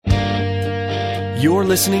You're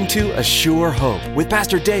listening to A Sure Hope with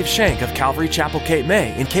Pastor Dave Shank of Calvary Chapel, Cape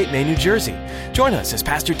May in Cape May, New Jersey. Join us as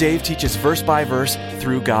Pastor Dave teaches verse by verse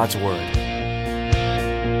through God's Word.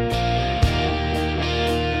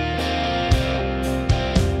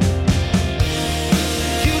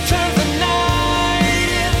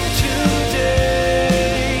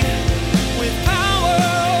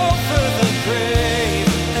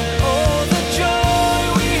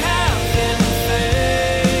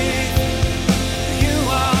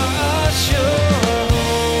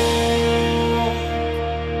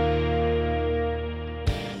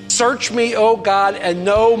 Search me, O God, and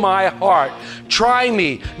know my heart. Try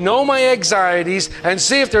me, know my anxieties, and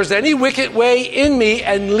see if there's any wicked way in me,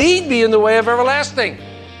 and lead me in the way of everlasting.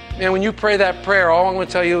 Man, when you pray that prayer, all I'm going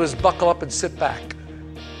to tell you is buckle up and sit back.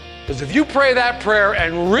 Because if you pray that prayer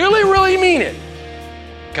and really, really mean it,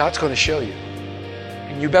 God's going to show you.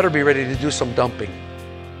 And you better be ready to do some dumping.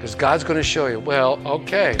 Because God's going to show you, well,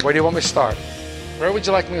 okay, where do you want me to start? Where would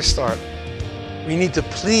you like me to start? We need to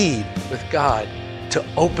plead with God to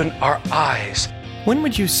open our eyes. When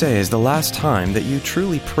would you say is the last time that you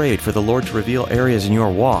truly prayed for the Lord to reveal areas in your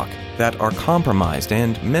walk that are compromised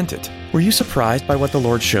and meant it? Were you surprised by what the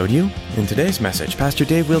Lord showed you? In today's message, Pastor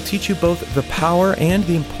Dave will teach you both the power and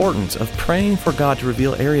the importance of praying for God to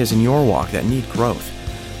reveal areas in your walk that need growth.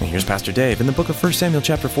 And here's Pastor Dave in the book of 1 Samuel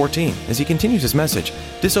chapter 14 as he continues his message,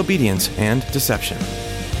 Disobedience and Deception.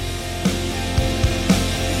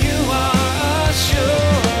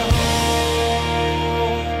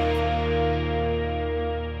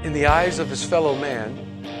 In the eyes of his fellow man,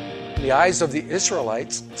 in the eyes of the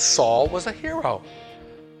Israelites, Saul was a hero.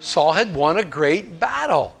 Saul had won a great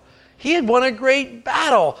battle. He had won a great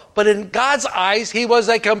battle, but in God's eyes, he was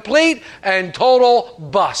a complete and total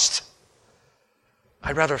bust.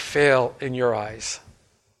 I'd rather fail in your eyes,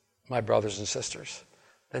 my brothers and sisters,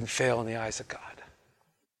 than fail in the eyes of God.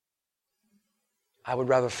 I would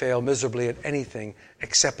rather fail miserably at anything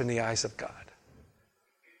except in the eyes of God.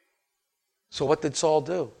 So what did Saul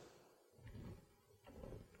do?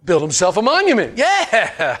 Build himself a monument.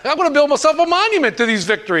 Yeah, I'm going to build myself a monument to these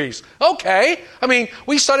victories. Okay. I mean,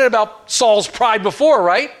 we studied about Saul's pride before,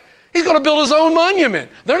 right? He's going to build his own monument.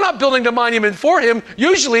 They're not building the monument for him.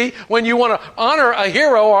 Usually, when you want to honor a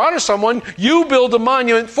hero or honor someone, you build a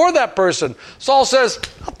monument for that person. Saul says,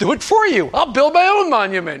 I'll do it for you. I'll build my own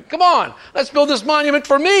monument. Come on, let's build this monument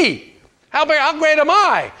for me. How great am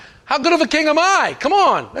I? How good of a king am I? Come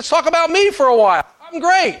on, let's talk about me for a while. I'm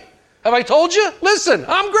great. Have I told you? Listen,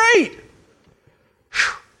 I'm great.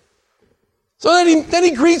 Whew. So then he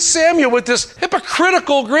greets Samuel with this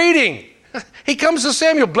hypocritical greeting. He comes to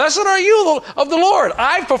Samuel, blessed are you of the Lord.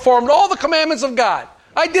 I've performed all the commandments of God.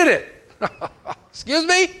 I did it. Excuse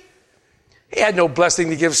me? He had no blessing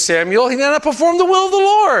to give Samuel. He did not perform the will of the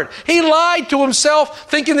Lord. He lied to himself,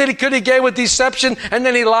 thinking that he could get away with deception, and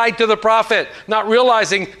then he lied to the prophet, not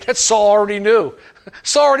realizing that Saul already knew.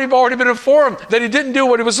 Saul had already been informed that he didn't do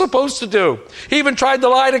what he was supposed to do. He even tried to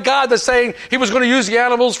lie to God, that's saying he was going to use the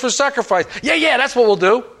animals for sacrifice. Yeah, that's what we'll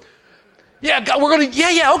do. Yeah, God,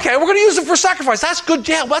 okay, we're going to use them for sacrifice. That's good.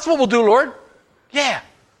 Yeah, that's what we'll do, Lord. Yeah.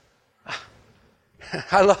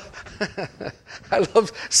 I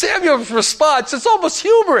love Samuel's response. It's almost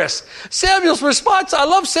humorous. Samuel's response, I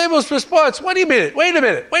love Samuel's response. Wait a minute.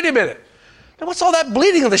 Now, what's all that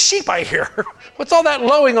bleating of the sheep I hear? What's all that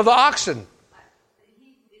lowing of the oxen?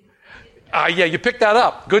 Yeah, you picked that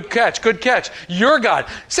up. Good catch. Your God.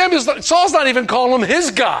 Saul's not even calling him his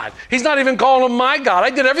God. He's not even calling him my God.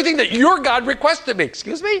 I did everything that your God requested me.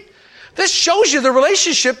 Excuse me? This shows you the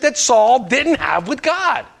relationship that Saul didn't have with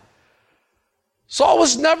God. Saul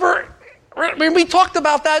was never... I mean, we talked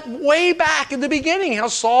about that way back in the beginning, how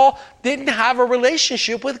Saul didn't have a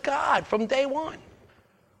relationship with God from day one.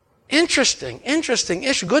 Interesting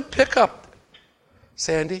issue. Good pickup,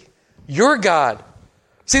 Sandy. Your God.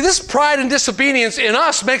 See, this pride and disobedience in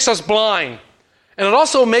us makes us blind, and it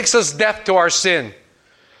also makes us deaf to our sin.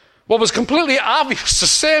 What was completely obvious to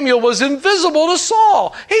Samuel was invisible to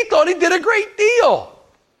Saul. He thought he did a great deal.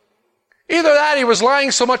 Either that, he was lying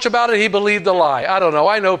so much about it, he believed the lie. I don't know.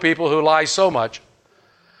 I know people who lie so much.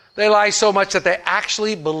 They lie so much that they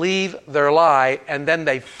actually believe their lie, and then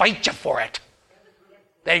they fight you for it.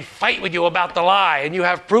 They fight with you about the lie, and you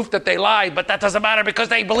have proof that they lied, but that doesn't matter because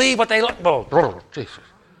they believe what they lie. Oh, Jesus.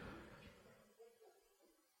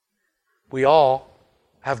 We all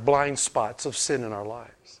have blind spots of sin in our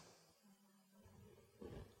lives.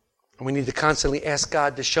 And we need to constantly ask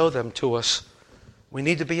God to show them to us. We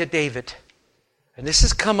need to be a David. And this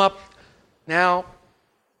has come up now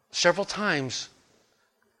several times.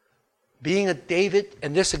 being a David,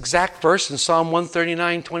 and this exact verse in Psalm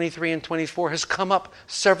 139, 23, and 24 has come up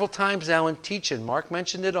several times now in teaching. Mark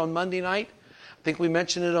mentioned it on Monday night. I think we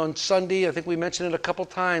mentioned it on Sunday. I think we mentioned it a couple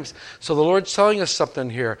times. So the Lord's telling us something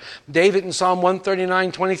here. David in Psalm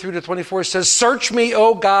 139, 23 to 24 says, "Search me,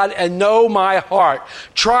 O God, and know my heart.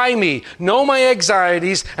 Try me, know my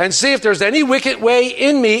anxieties, and see if there's any wicked way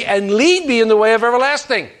in me, and lead me in the way of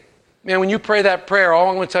everlasting." Man, when you pray that prayer, all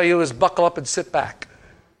I'm going to tell you is buckle up and sit back.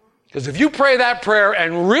 Because if you pray that prayer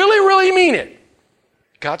and really, really mean it,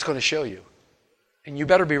 God's going to show you. And you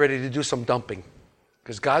better be ready to do some dumping.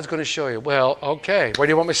 Because God's going to show you. Well, okay, where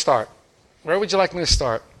do you want me to start? Where would you like me to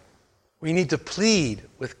start? We need to plead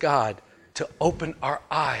with God to open our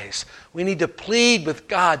eyes. We need to plead with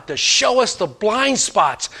God to show us the blind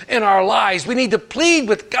spots in our lives. We need to plead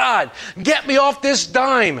with God, get me off this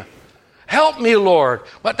dime. Help me, Lord.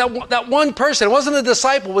 But that one person, it wasn't a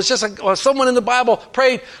disciple, it was just someone in the Bible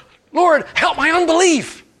prayed, "Lord, help my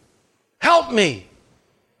unbelief. Help me."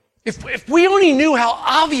 If we only knew how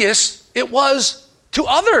obvious it was to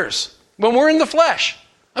others when we're in the flesh.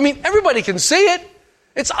 I mean, everybody can see it.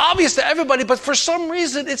 It's obvious to everybody, but for some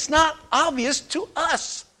reason, it's not obvious to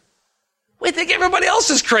us. We think everybody else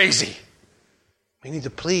is crazy. We need to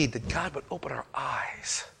plead that God would open our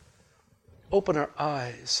eyes. Open our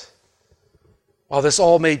eyes. While this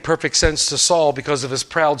all made perfect sense to Saul because of his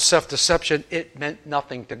proud self-deception, it meant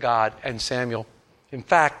nothing to God and Samuel. In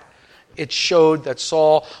fact, it showed that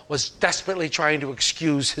Saul was desperately trying to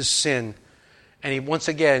excuse his sin. And once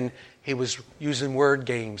again, he was using word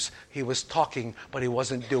games. He was talking, but he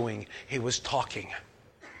wasn't doing. He was talking.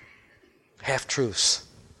 Half-truths.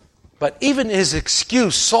 But even his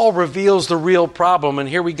excuse, Saul reveals the real problem. And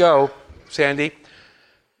here we go, Sandy.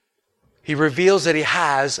 He reveals that he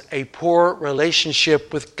has a poor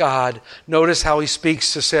relationship with God. Notice how he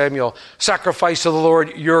speaks to Samuel. "Sacrifice to the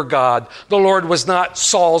Lord your God." The Lord was not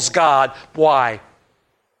Saul's God. Why?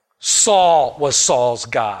 Saul was Saul's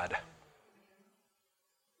God.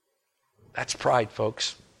 That's pride,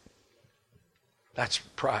 folks. That's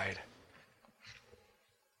pride.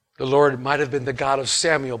 The Lord might have been the God of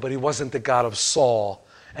Samuel, but he wasn't the God of Saul.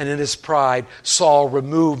 And in his pride, Saul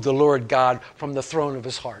removed the Lord God from the throne of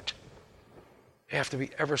his heart. You have to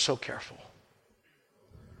be ever so careful.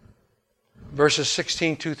 Verses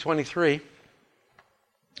 16 to 23.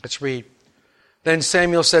 Let's read. Then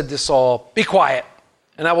Samuel said to Saul, "Be quiet,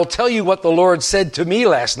 and I will tell you what the Lord said to me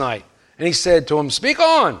last night." And he said to him, "Speak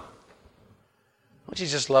on." Don't you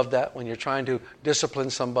just love that when you're trying to discipline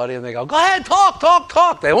somebody and they go, "Go ahead, talk, talk,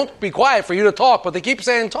 talk." They won't be quiet for you to talk, but they keep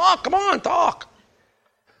saying, "Talk, come on, talk."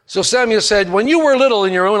 So Samuel said, "When you were little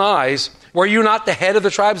in your own eyes, were you not the head of the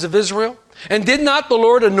tribes of Israel? And did not the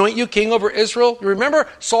Lord anoint you king over Israel?" You remember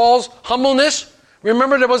Saul's humbleness?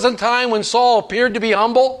 Remember there was a time when Saul appeared to be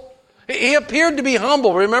humble? He appeared to be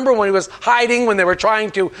humble. Remember when he was hiding, when they were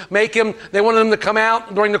trying to make him, they wanted him to come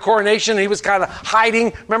out during the coronation. He was kind of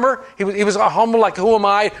hiding. Remember? He was humble, like, who am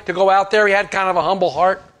I to go out there? He had kind of a humble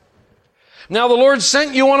heart. Now the Lord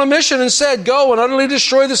sent you on a mission and said, "Go and utterly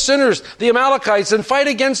destroy the sinners, the Amalekites, and fight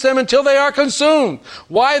against them until they are consumed."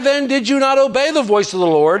 Why then did you not obey the voice of the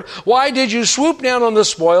Lord? Why did you swoop down on the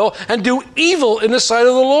spoil and do evil in the sight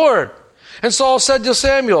of the Lord? And Saul said to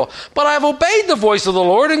Samuel, "But I have obeyed the voice of the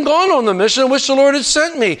Lord and gone on the mission which the Lord had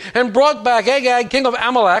sent me, and brought back Agag, king of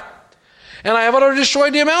Amalek, and I have utterly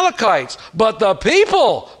destroyed the Amalekites. But the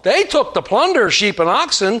people, they took the plunder, sheep and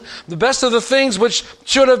oxen, the best of the things which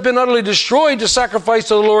should have been utterly destroyed, to sacrifice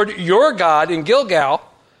to the Lord your God in Gilgal."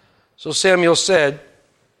 So Samuel said,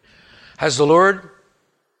 "Has the Lord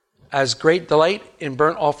as great delight in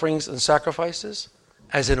burnt offerings and sacrifices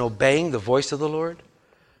as in obeying the voice of the Lord?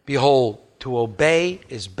 Behold, to obey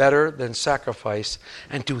is better than sacrifice,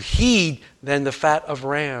 and to heed than the fat of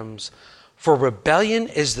rams. For rebellion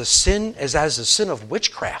is as the sin of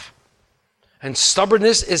witchcraft, and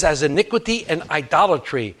stubbornness is as iniquity and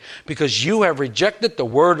idolatry. Because you have rejected the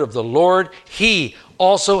word of the Lord, he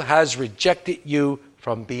also has rejected you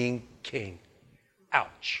from being king."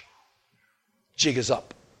 Ouch. Jig is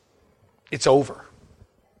up. It's over.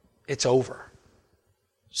 It's over.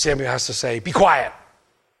 Samuel has to say, "Be quiet.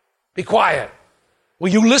 Be quiet.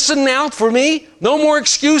 Will you listen now for me? No more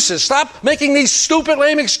excuses. Stop making these stupid,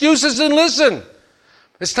 lame excuses and listen.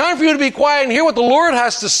 It's time for you to be quiet and hear what the Lord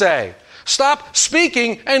has to say. Stop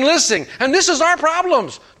speaking and listening." And this is our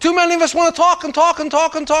problems. Too many of us want to talk and talk and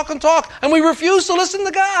talk and talk and talk, and we refuse to listen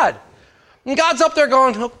to God. And God's up there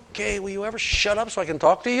going, "Okay, will you ever shut up so I can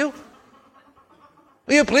talk to you?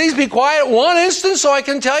 Will you please be quiet one instant so I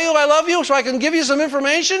can tell you I love you, so I can give you some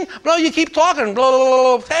information? No, you keep talking. Blah, blah,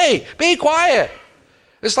 blah, blah. Hey, be quiet."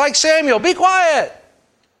 It's like Samuel, "Be quiet."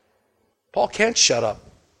 Paul can't shut up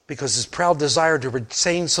because his proud desire to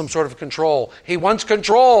retain some sort of control. He wants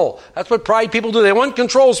control. That's what pride people do. They want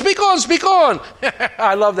control. Speak on, speak on.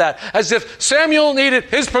 I love that. As if Samuel needed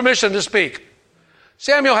his permission to speak.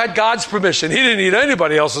 Samuel had God's permission. He didn't need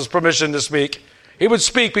anybody else's permission to speak. He would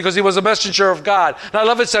speak because he was a messenger of God. And I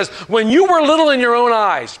love it says, when you were little in your own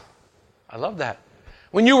eyes. I love that.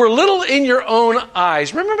 When you were little in your own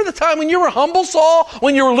eyes. Remember the time when you were humble, Saul?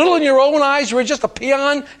 When you were little in your own eyes, you were just a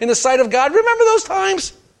peon in the sight of God. Remember those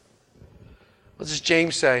times? What does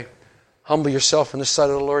James say? Humble yourself in the sight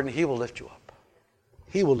of the Lord and He will lift you up.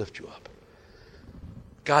 He will lift you up.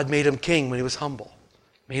 God made him king when he was humble.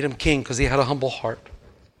 Made him king because he had a humble heart.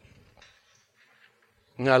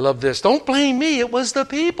 And I love this. Don't blame me. It was the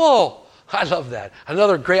people. I love that.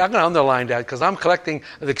 Another great, I'm going to underline that because I'm collecting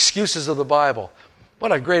the excuses of the Bible.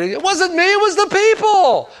 What a great, it wasn't me, it was the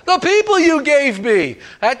people. The people you gave me.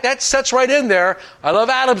 That sets right in there. I love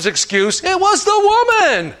Adam's excuse. It was the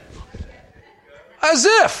woman. As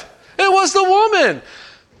if it was the woman.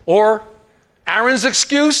 Or Aaron's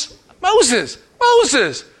excuse, Moses.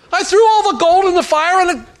 I threw all the gold in the fire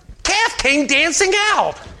and the calf came dancing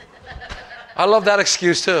out. I love that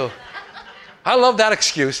excuse too. I love that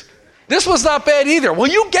excuse. This was not bad either.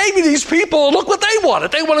 Well, you gave me these people and look what they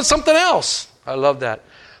wanted. They wanted something else. I love that.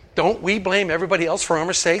 Don't we blame everybody else for our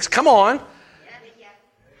mistakes? Come on.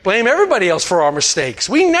 Blame everybody else for our mistakes.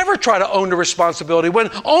 We never try to own the responsibility. When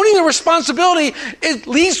owning the responsibility, it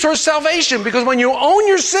leads towards salvation. Because when you own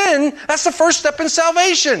your sin, that's the first step in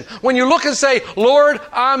salvation. When you look and say, Lord,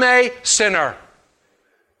 I'm a sinner.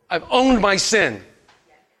 I've owned my sin.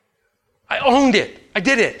 I owned it. I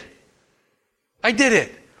did it.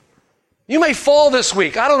 You may fall this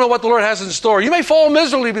week. I don't know what the Lord has in store. You may fall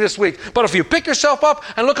miserably this week. But if you pick yourself up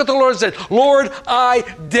and look at the Lord and say, Lord, I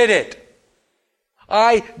did it.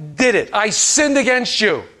 I did it. I sinned against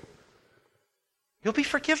you. You'll be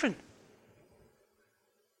forgiven.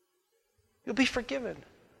 You'll be forgiven.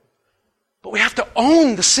 But we have to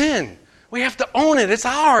own the sin. We have to own it. It's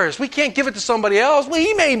ours. We can't give it to somebody else. Well,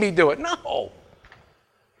 he made me do it. No.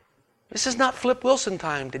 This is not Flip Wilson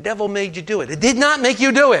time. The devil made you do it. It did not make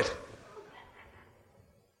you do it.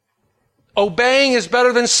 Obeying is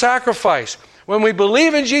better than sacrifice. When we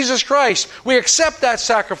believe in Jesus Christ, we accept that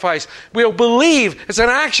sacrifice. We believe. It's an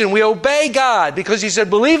action. We obey God because He said,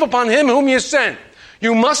 believe upon Him whom you sent.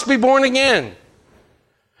 You must be born again.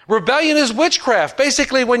 Rebellion is witchcraft.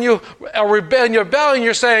 Basically, when you're rebelling,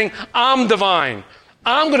 you're saying, I'm divine.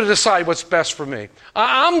 I'm going to decide what's best for me.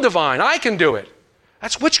 I'm divine. I can do it.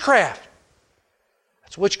 That's witchcraft.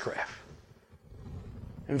 That's witchcraft.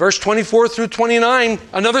 In verse 24 through 29,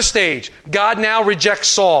 another stage. God now rejects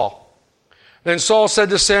Saul. Then Saul said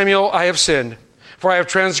to Samuel, I have sinned, for I have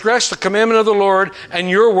transgressed the commandment of the Lord and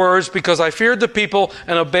your words because I feared the people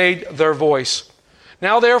and obeyed their voice.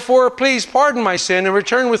 Now therefore, please pardon my sin and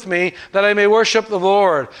return with me that I may worship the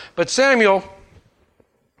Lord. But Samuel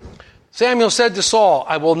said to Saul,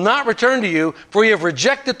 I will not return to you, for you have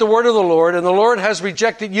rejected the word of the Lord, and the Lord has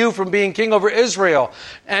rejected you from being king over Israel.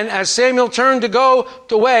 And as Samuel turned to go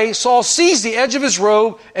away, Saul seized the edge of his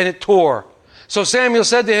robe, and it tore. So Samuel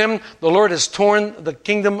said to him, the Lord has torn the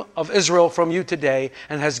kingdom of Israel from you today,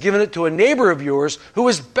 and has given it to a neighbor of yours who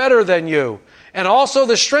is better than you. And also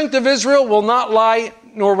the strength of Israel will not lie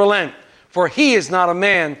nor relent, for he is not a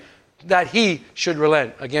man that he should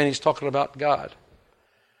relent. Again, he's talking about God.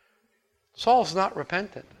 Saul's not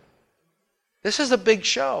repentant. This is a big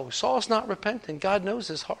show. Saul's not repentant. God knows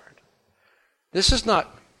his heart. This is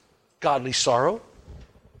not godly sorrow.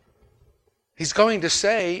 He's going to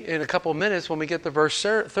say in a couple of minutes when we get to verse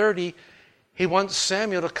 30, he wants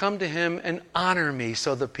Samuel to come to him and honor me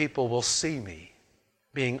so the people will see me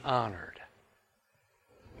being honored.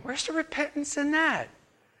 Where's the repentance in that?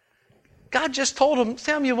 God just told him,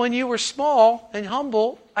 Samuel, when you were small and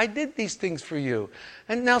humble, I did these things for you.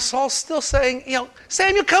 And now Saul's still saying,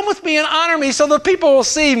 Samuel, come with me and honor me so the people will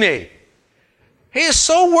see me. He is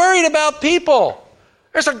so worried about people.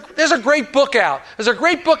 There's a great book out. There's a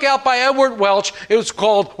great book out by Edward Welch. It was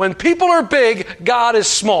called When People Are Big, God is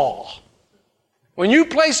Small. When you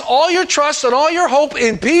place all your trust and all your hope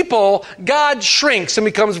in people, God shrinks and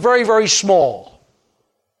becomes very, very small.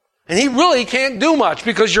 And He really can't do much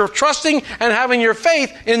because you're trusting and having your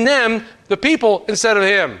faith in them, the people, instead of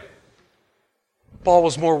Him. Paul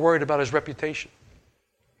was more worried about his reputation.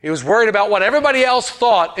 He was worried about what everybody else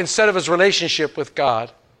thought instead of his relationship with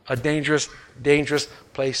God. A dangerous, dangerous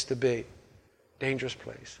place to be. Dangerous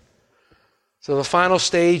place. So the final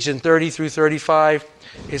stage in 30 through 35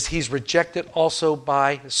 is he's rejected also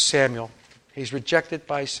by Samuel. He's rejected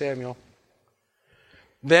by Samuel.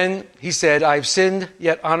 Then he said, I have sinned,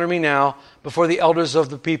 yet honor me now before the elders of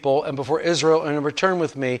the people and before Israel, and return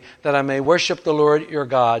with me, that I may worship the Lord your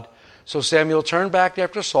God. So Samuel turned back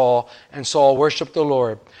after Saul, and Saul worshipped the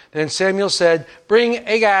Lord. Then Samuel said, bring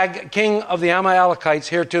Agag, king of the Amalekites,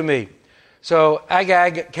 here to me. So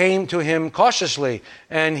Agag came to him cautiously,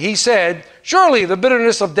 and he said, surely the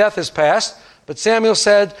bitterness of death is past. But Samuel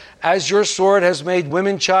said, as your sword has made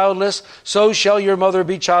women childless, so shall your mother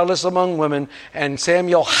be childless among women. And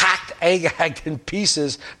Samuel hacked Agag in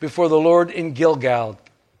pieces before the Lord in Gilgal.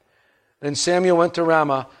 Then Samuel went to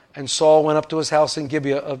Ramah, and Saul went up to his house in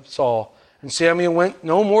Gibeah of Saul. And Samuel went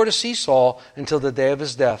no more to see Saul until the day of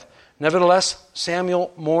his death. Nevertheless,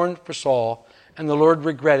 Samuel mourned for Saul, and the Lord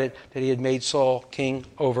regretted that he had made Saul king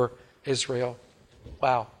over Israel.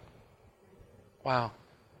 Wow. Wow.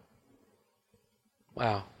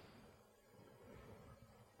 Wow.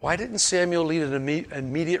 Why didn't Samuel lead an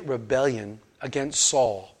immediate rebellion against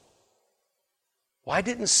Saul? Why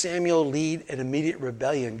didn't Samuel lead an immediate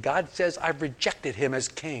rebellion? God says, I've rejected him as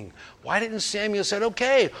king. Why didn't Samuel say,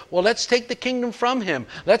 okay, well, let's take the kingdom from him.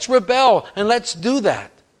 Let's rebel and let's do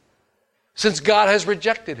that, since God has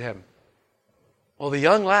rejected him? Well, the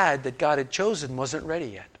young lad that God had chosen wasn't ready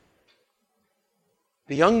yet.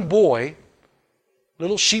 The young boy,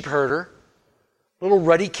 little sheep herder, little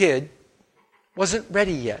ruddy kid, wasn't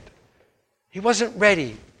ready yet. He wasn't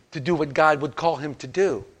ready to do what God would call him to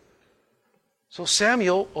do. So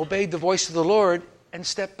Samuel obeyed the voice of the Lord and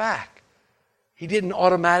stepped back. He didn't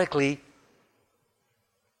automatically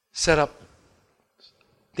set up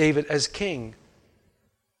David as king.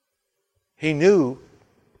 He knew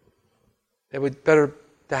it would better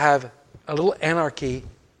to have a little anarchy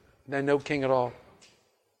than no king at all.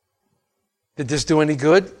 Did this do any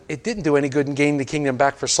good? It didn't do any good in gaining the kingdom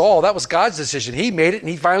back for Saul. That was God's decision. He made it and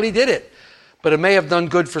he finally did it. But it may have done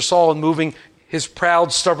good for Saul in moving his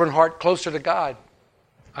proud, stubborn heart closer to God.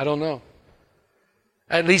 I don't know.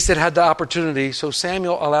 At least it had the opportunity. So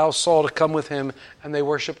Samuel allows Saul to come with him and they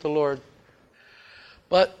worship the Lord.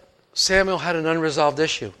 But Samuel had an unresolved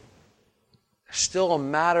issue. Still a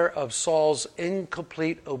matter of Saul's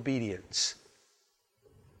incomplete obedience.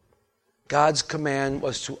 God's command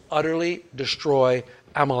was to utterly destroy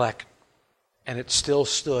Amalek, and it still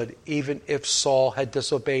stood, even if Saul had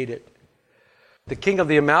disobeyed it. The king of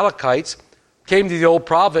the Amalekites came to the old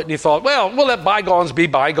prophet, and he thought, well, we'll let bygones be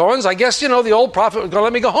bygones. I guess, the old prophet was going to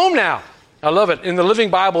let me go home now. I love it. In the Living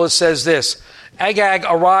Bible, it says this: Agag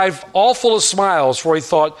arrived all full of smiles, for he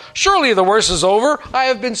thought, surely the worst is over. I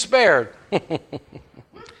have been spared.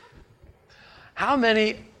 How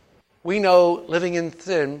many we know living in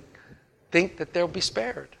sin think that they'll be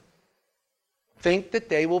spared? Think that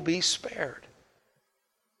they will be spared.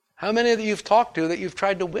 How many that you've talked to, that you've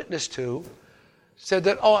tried to witness to, said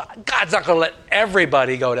that, oh, God's not going to let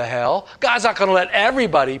everybody go to hell. God's not going to let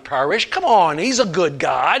everybody perish. Come on, he's a good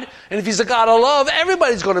God. And if he's a God of love,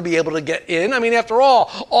 everybody's going to be able to get in. I mean, after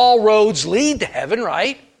all roads lead to heaven,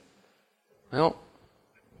 right? Well,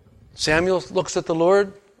 Samuel looks at the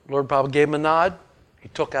Lord. The Lord probably gave him a nod. He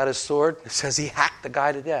took out his sword. It says he hacked the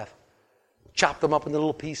guy to death. Chopped them up into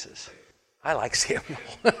little pieces. I like Samuel.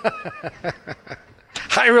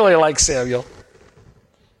 I really like Samuel.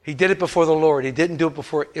 He did it before the Lord. He didn't do it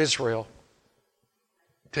before Israel.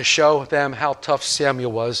 To show them how tough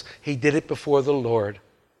Samuel was, he did it before the Lord.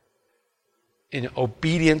 In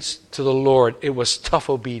obedience to the Lord. It was tough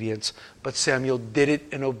obedience, but Samuel did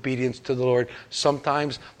it in obedience to the Lord.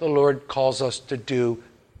 Sometimes the Lord calls us to do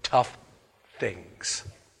tough things.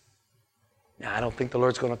 Now, I don't think the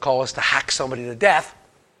Lord's going to call us to hack somebody to death,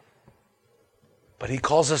 but he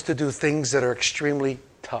calls us to do things that are extremely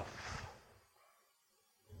tough.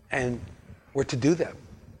 And we're to do them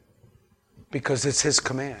because it's his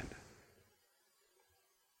command.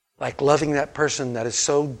 Like loving that person that is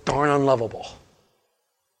so darn unlovable.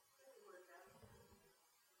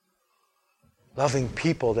 Loving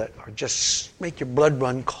people that are just make your blood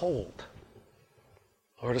run cold.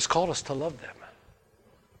 The Lord has called us to love them.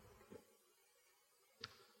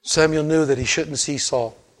 Samuel knew that he shouldn't see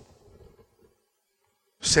Saul.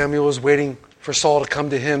 Samuel was waiting for Saul to come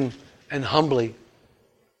to him and humbly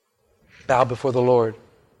bow before the Lord.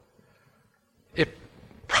 It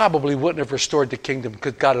probably wouldn't have restored the kingdom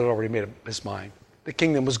because God had already made up his mind. The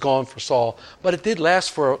kingdom was gone for Saul, but it did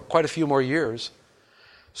last for quite a few more years.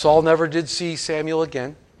 Saul never did see Samuel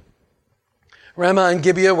again. Ramah and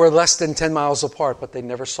Gibeah were less than 10 miles apart, but they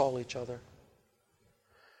never saw each other.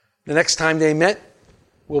 The next time they met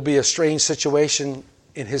will be a strange situation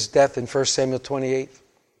in his death in 1 Samuel 28.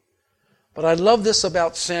 But I love this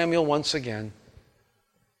about Samuel once again.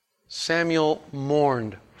 Samuel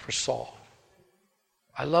mourned for Saul.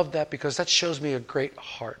 I love that because that shows me a great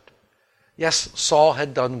heart. Yes, Saul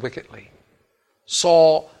had done wickedly.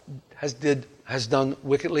 Saul has done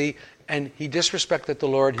wickedly, and he disrespected the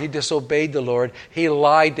Lord. He disobeyed the Lord. He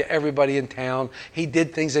lied to everybody in town. He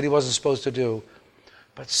did things that he wasn't supposed to do.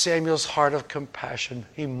 But Samuel's heart of compassion,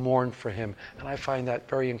 he mourned for him. And I find that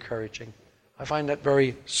very encouraging. I find that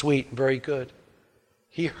very sweet and very good.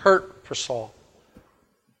 He hurt for Saul.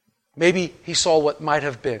 Maybe he saw what might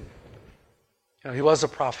have been. He was a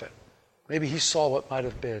prophet. Maybe he saw what might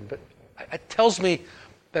have been. But it tells me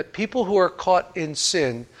that people who are caught in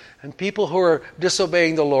sin and people who are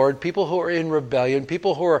disobeying the Lord, people who are in rebellion,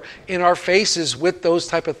 people who are in our faces with those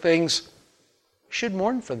type of things, we should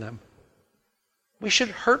mourn for them. We should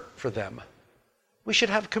hurt for them. We should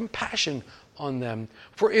have compassion on them.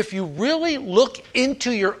 For if you really look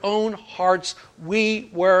into your own hearts, we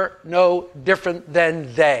were no different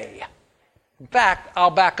than they. In fact, I'll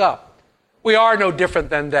back up. We are no different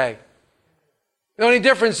than they. The only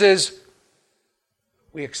difference is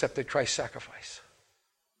we accepted Christ's sacrifice.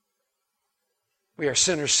 We are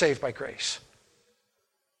sinners saved by grace.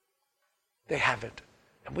 They haven't.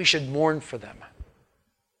 And we should mourn for them.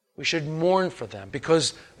 We should mourn for them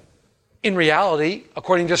because in reality,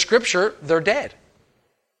 according to Scripture, they're dead.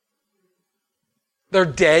 They're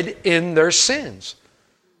dead in their sins.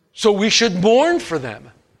 So we should mourn for them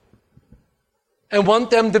and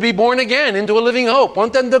want them to be born again into a living hope.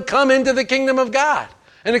 Want them to come into the kingdom of God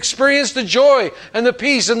and experience the joy and the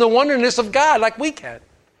peace and the wonderness of God like we can.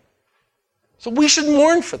 So we should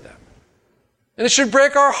mourn for them. And it should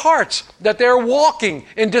break our hearts that they're walking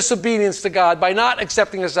in disobedience to God by not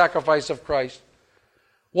accepting the sacrifice of Christ.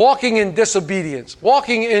 Walking in disobedience,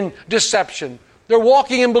 walking in deception. They're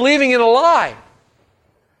walking and believing in a lie.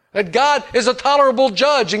 That God is a tolerable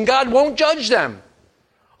judge and God won't judge them.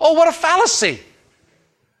 Oh, what a fallacy.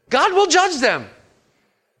 God will judge them.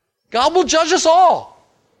 God will judge us all.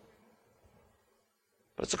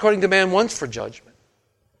 But it's according to man once for judgment.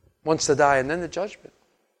 Once to die and then the judgment.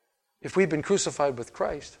 If we've been crucified with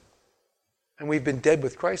Christ and we've been dead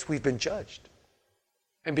with Christ, we've been judged.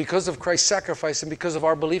 And because of Christ's sacrifice and because of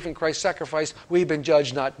our belief in Christ's sacrifice, we've been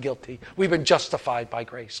judged not guilty. We've been justified by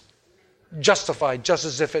grace. Justified just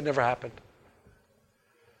as if it never happened.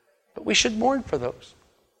 But we should mourn for those.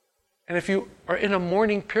 And if you are in a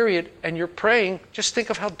mourning period and you're praying, just think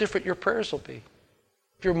of how different your prayers will be.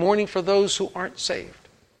 If you're mourning for those who aren't saved.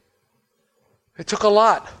 It took a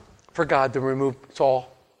lot for God to remove Saul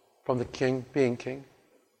from the king being king.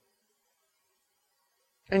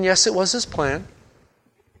 And yes, it was his plan.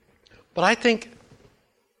 But I think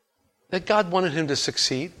that God wanted him to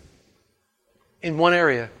succeed in one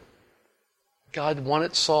area. God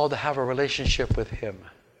wanted Saul to have a relationship with him.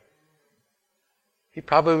 He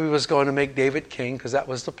probably was going to make David king because that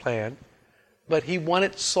was the plan. But he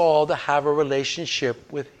wanted Saul to have a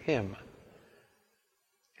relationship with him.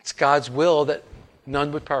 It's God's will that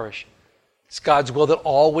none would perish. It's God's will that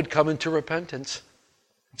all would come into repentance.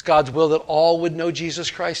 It's God's will that all would know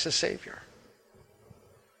Jesus Christ as Savior.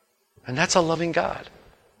 And that's a loving God.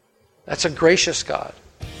 That's a gracious God.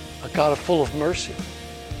 A God full of mercy.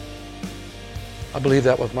 I believe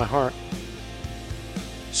that with my heart.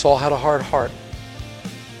 Saul had a hard heart.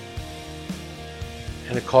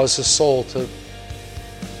 And it caused his soul to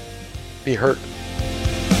be hurt.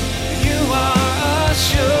 You are a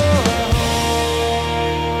sure.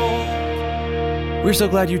 We're so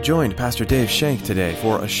glad you joined Pastor Dave Shank today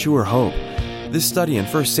for A Sure Hope. This study in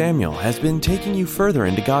 1 Samuel has been taking you further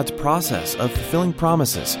into God's process of fulfilling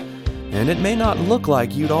promises. And it may not look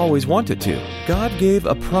like you'd always wanted to. God gave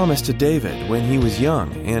a promise to David when he was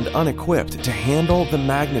young and unequipped to handle the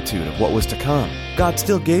magnitude of what was to come. God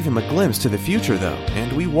still gave him a glimpse to the future, though,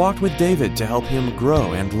 and we walked with David to help him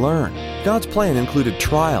grow and learn. God's plan included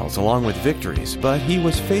trials along with victories, but he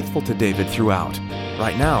was faithful to David throughout.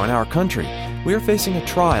 Right now in our country, we are facing a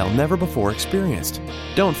trial never before experienced.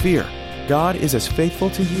 Don't fear. God is as faithful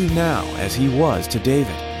to you now as he was to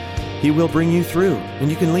David. He will bring you through, and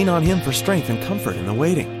you can lean on him for strength and comfort in the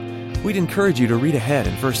waiting. We'd encourage you to read ahead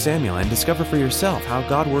in 1 Samuel and discover for yourself how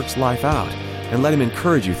God works life out, and let him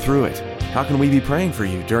encourage you through it. How can we be praying for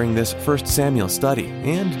you during this 1 Samuel study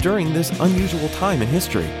and during this unusual time in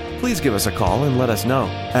history? Please give us a call and let us know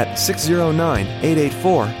at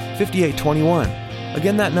 609-884-5821.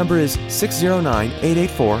 Again, that number is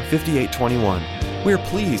 609-884-5821. We are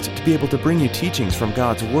pleased to be able to bring you teachings from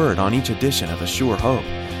God's Word on each edition of A Sure Hope.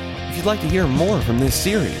 If you'd like to hear more from this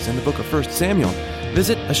series in the book of 1 Samuel,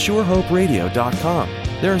 visit ASureHopeRadio.com.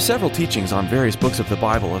 There are several teachings on various books of the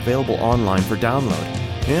Bible available online for download,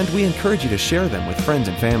 and we encourage you to share them with friends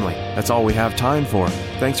and family. That's all we have time for.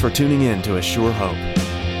 Thanks for tuning in to A Sure Hope.